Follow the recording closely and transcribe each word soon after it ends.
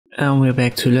And we're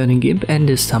back to learning Gimp, and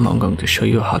this time I'm going to show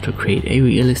you how to create a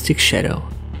realistic shadow.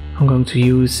 I'm going to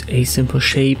use a simple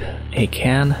shape, a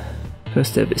can.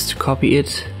 First step is to copy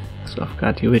it, so I've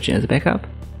got the original as a backup.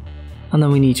 And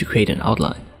then we need to create an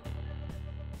outline.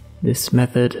 This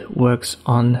method works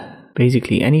on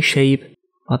basically any shape,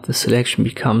 but the selection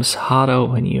becomes harder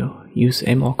when you use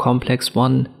a more complex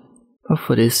one. But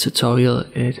for this tutorial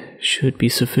it should be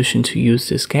sufficient to use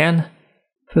this can.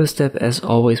 First step, as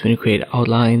always, when you create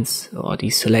outlines or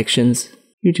these selections,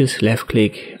 you just left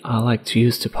click. I like to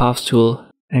use the path tool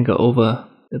and go over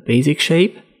the basic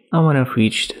shape. And when I've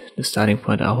reached the starting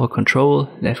point, I hold Control,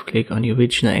 left click on the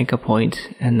original anchor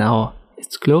point, and now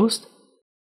it's closed.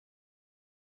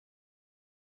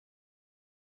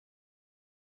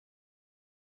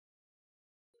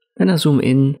 Then I zoom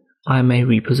in. I may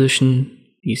reposition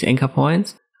these anchor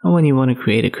points, and when you want to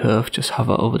create a curve, just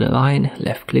hover over the line,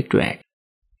 left click, drag.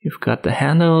 You've got the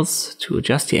handles to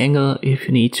adjust the angle if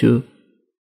you need to.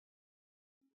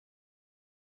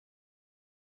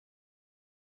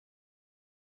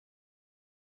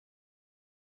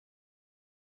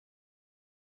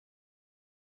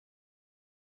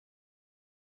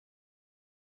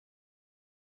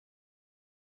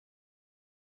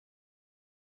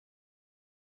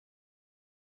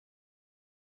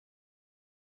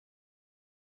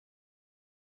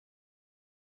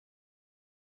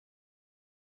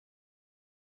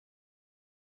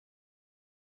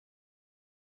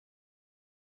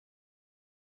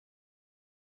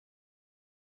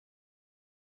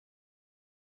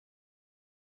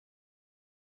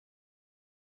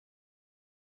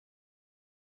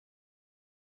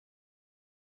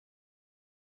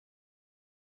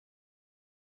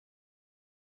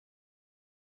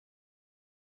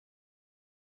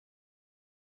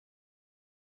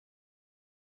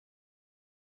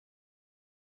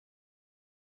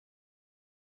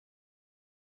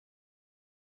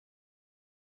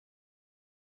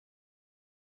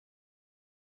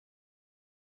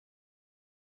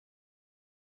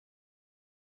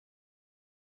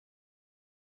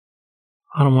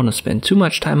 I don't want to spend too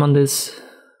much time on this,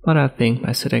 but I think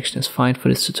my selection is fine for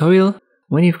this tutorial.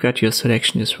 When you've got your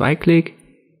selection, just right click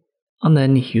and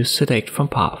then use select from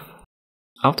path.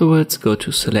 Afterwards go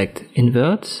to select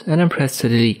invert and then press the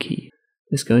delete key.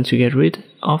 It's going to get rid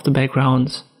of the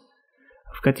background.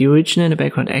 I've got the original in the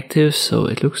background active, so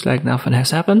it looks like nothing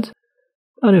has happened.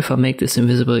 But if I make this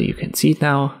invisible, you can see it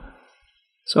now.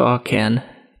 So our can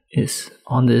is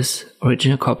on this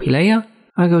original copy layer.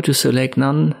 I go to select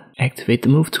none, activate the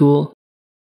move tool.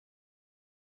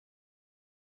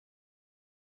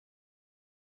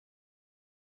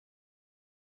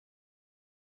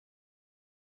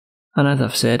 And as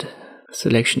I've said,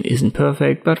 selection isn't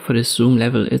perfect, but for this zoom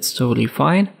level it's totally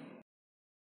fine.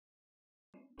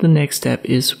 The next step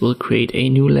is we'll create a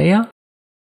new layer.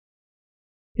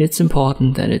 It's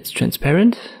important that it's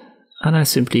transparent, and I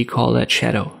simply call that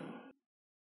shadow.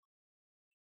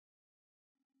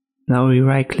 Now we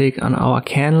right click on our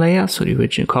can layer, so the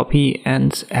original copy,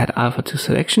 and add alpha to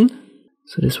selection.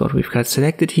 So this is what we've got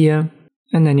selected here.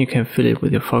 And then you can fill it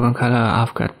with your foreground color.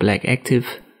 I've got black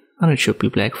active, and it should be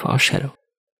black for our shadow.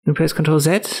 You press Ctrl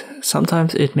Z.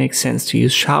 Sometimes it makes sense to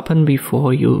use sharpen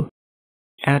before you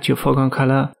add your foreground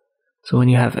color. So when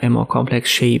you have a more complex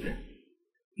shape,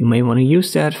 you may want to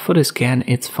use that. For this can,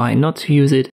 it's fine not to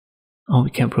use it. And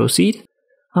we can proceed.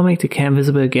 I'll make the can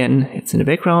visible again. It's in the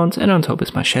background, and on top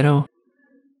is my shadow.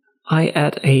 I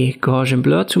add a Gaussian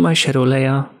blur to my shadow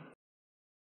layer.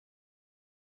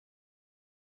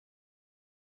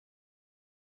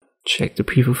 Check the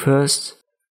preview first.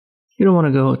 You don't want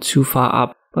to go too far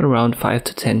up, but around 5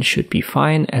 to 10 should be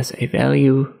fine as a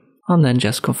value, and then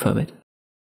just confirm it.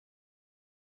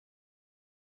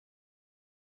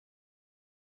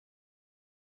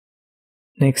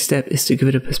 Next step is to give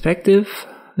it a perspective.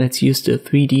 Let's use the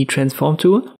 3D transform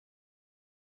tool.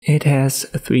 It has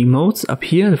 3 modes up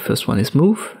here. The first one is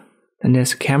move. Then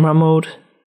there's a camera mode.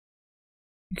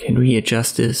 You can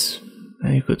readjust this.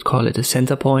 You could call it a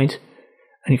center point.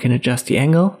 And you can adjust the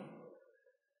angle.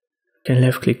 You can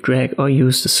left click drag or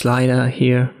use the slider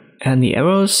here and the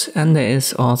arrows. And there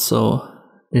is also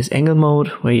this angle mode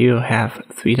where you have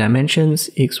 3 dimensions,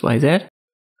 X, Y, Z.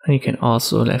 And you can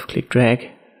also left click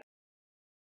drag.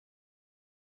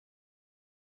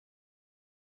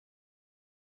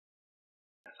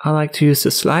 I like to use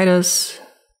the sliders,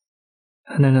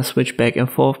 and then I switch back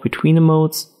and forth between the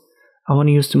modes. I want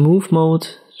to use the move mode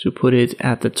to put it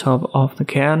at the top of the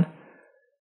can,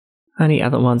 and the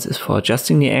other ones is for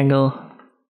adjusting the angle.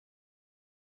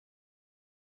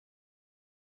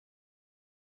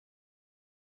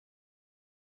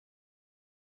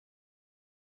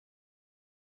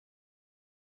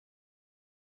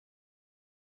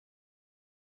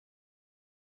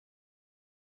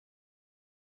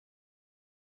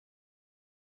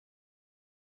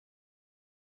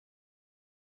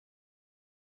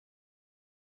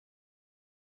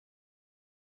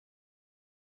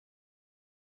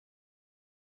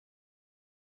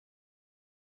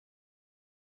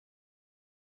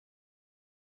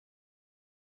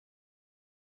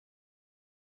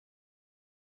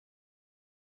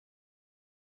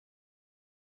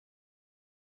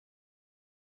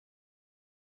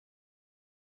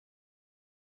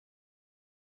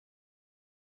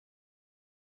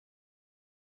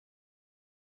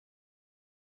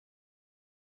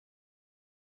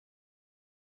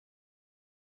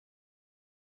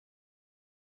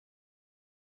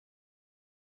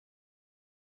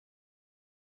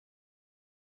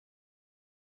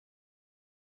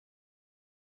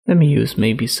 Let me use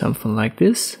maybe something like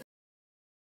this.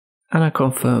 And I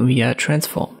confirm via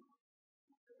transform.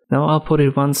 Now I'll put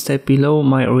it one step below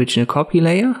my original copy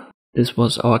layer. This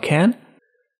was our can.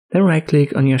 Then right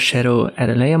click on your shadow, add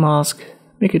a layer mask,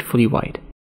 make it fully white.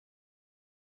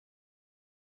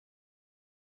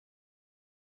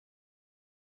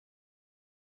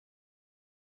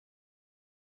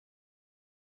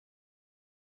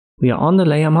 We are on the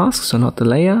layer mask, so not the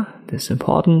layer. This is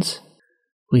important.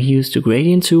 We use the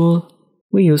gradient tool.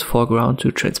 We use foreground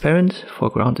to transparent.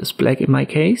 Foreground is black in my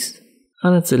case.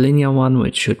 And it's a linear one,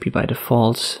 which should be by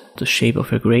default the shape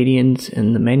of your gradient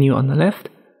in the menu on the left.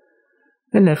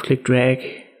 Then left click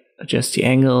drag, adjust the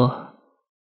angle.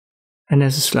 And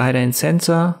there's a slider in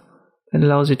center that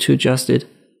allows you to adjust it.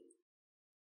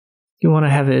 You want to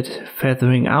have it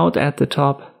feathering out at the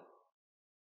top.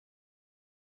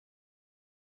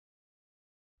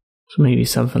 So maybe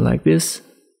something like this.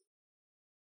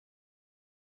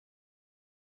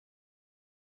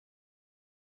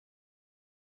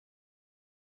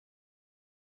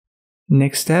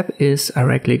 Next step is I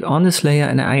right click on this layer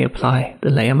and I apply the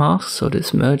layer mask. So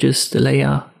this merges the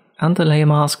layer and the layer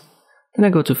mask. Then I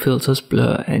go to filters,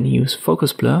 blur and use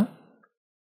focus blur.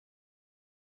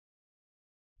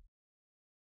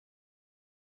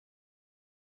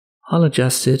 I'll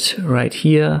adjust it right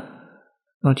here,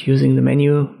 not using the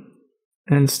menu.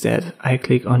 Instead, I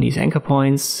click on these anchor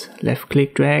points, left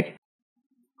click drag.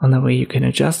 On that way you can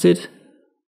adjust it.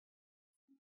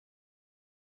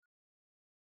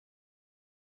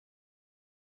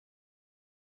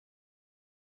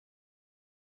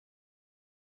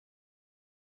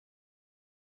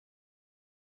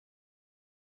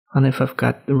 And if I've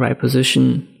got the right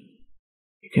position,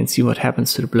 you can see what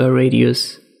happens to the blur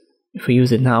radius if I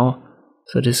use it now.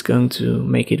 So this is going to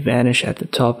make it vanish at the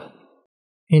top.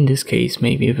 In this case,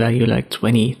 maybe a value like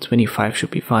 20, 25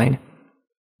 should be fine.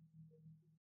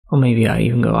 Or maybe I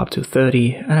even go up to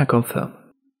 30 and I confirm.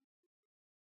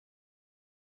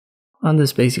 And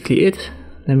that's basically it.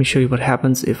 Let me show you what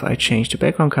happens if I change the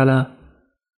background color.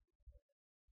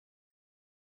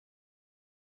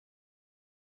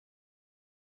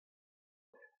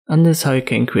 And this is how you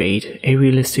can create a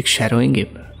realistic shadow in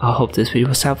Gimp. I hope this video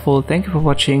was helpful, thank you for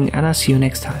watching and I'll see you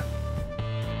next time.